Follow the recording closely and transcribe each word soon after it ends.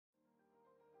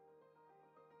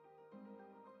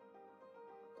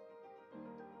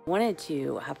Wanted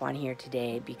to hop on here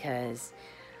today because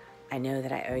I know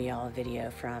that I owe y'all a video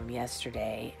from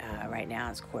yesterday. Right now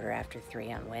it's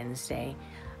 3:15 on Wednesday.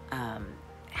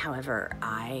 However,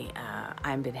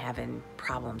 I've been having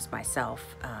problems myself.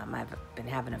 I've been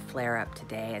having a flare-up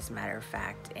today, as a matter of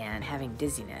fact, and having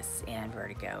dizziness and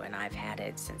vertigo, and I've had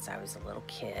it since I was a little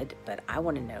kid. But I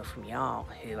want to know from y'all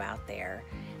who out there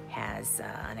has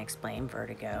unexplained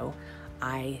vertigo.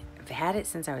 I've had it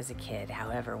since I was a kid.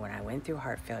 However, when I went through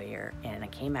heart failure and I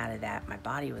came out of that, my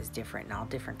body was different in all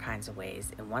different kinds of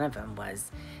ways, and one of them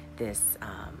was this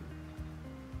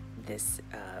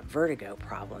vertigo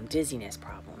problem, dizziness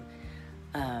problem,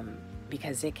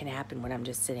 because it can happen when I'm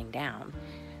just sitting down.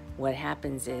 What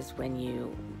happens is when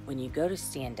you go to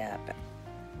stand up,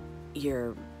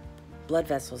 your blood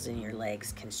vessels in your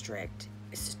legs constrict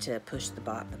to push the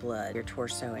blood, your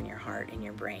torso and your heart and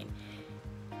your brain,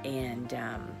 and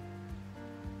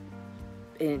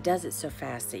it does it so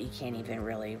fast that you can't even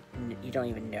really, you don't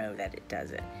even know that it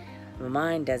does it.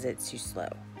 Mine does it too slow,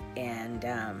 and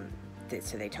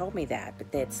so they told me that,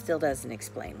 but that still doesn't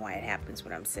explain why it happens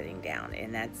when I'm sitting down,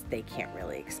 and they can't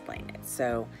really explain it.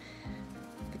 So,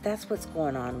 but that's what's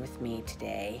going on with me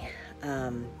today.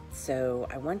 So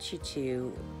I want you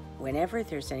to, whenever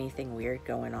there's anything weird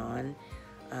going on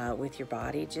with your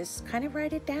body, just kind of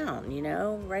write it down,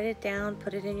 write it down,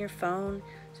 put it in your phone,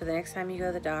 so the next time you go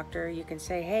to the doctor, you can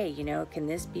say, hey, can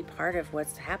this be part of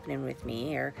what's happening with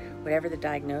me, or whatever the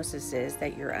diagnosis is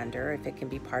that you're under, if it can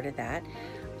be part of that.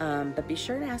 But be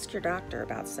sure to ask your doctor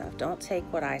about stuff. Don't take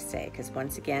what I say, because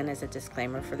once again, as a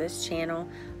disclaimer for this channel,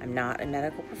 I'm not a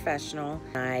medical professional.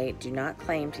 I do not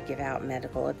claim to give out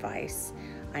medical advice.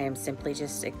 I am simply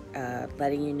just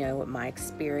letting you know what my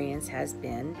experience has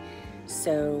been.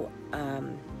 So,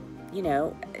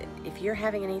 if you're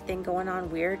having anything going on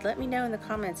weird, let me know in the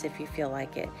comments if you feel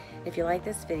like it. If you like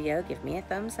this video, give me a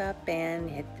thumbs up and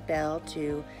hit the bell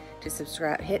to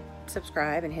subscribe. Hit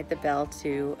subscribe and hit the bell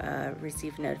to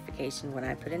receive notification when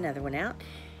I put another one out.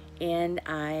 And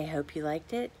I hope you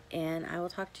liked it, and I will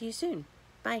talk to you soon.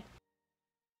 Bye.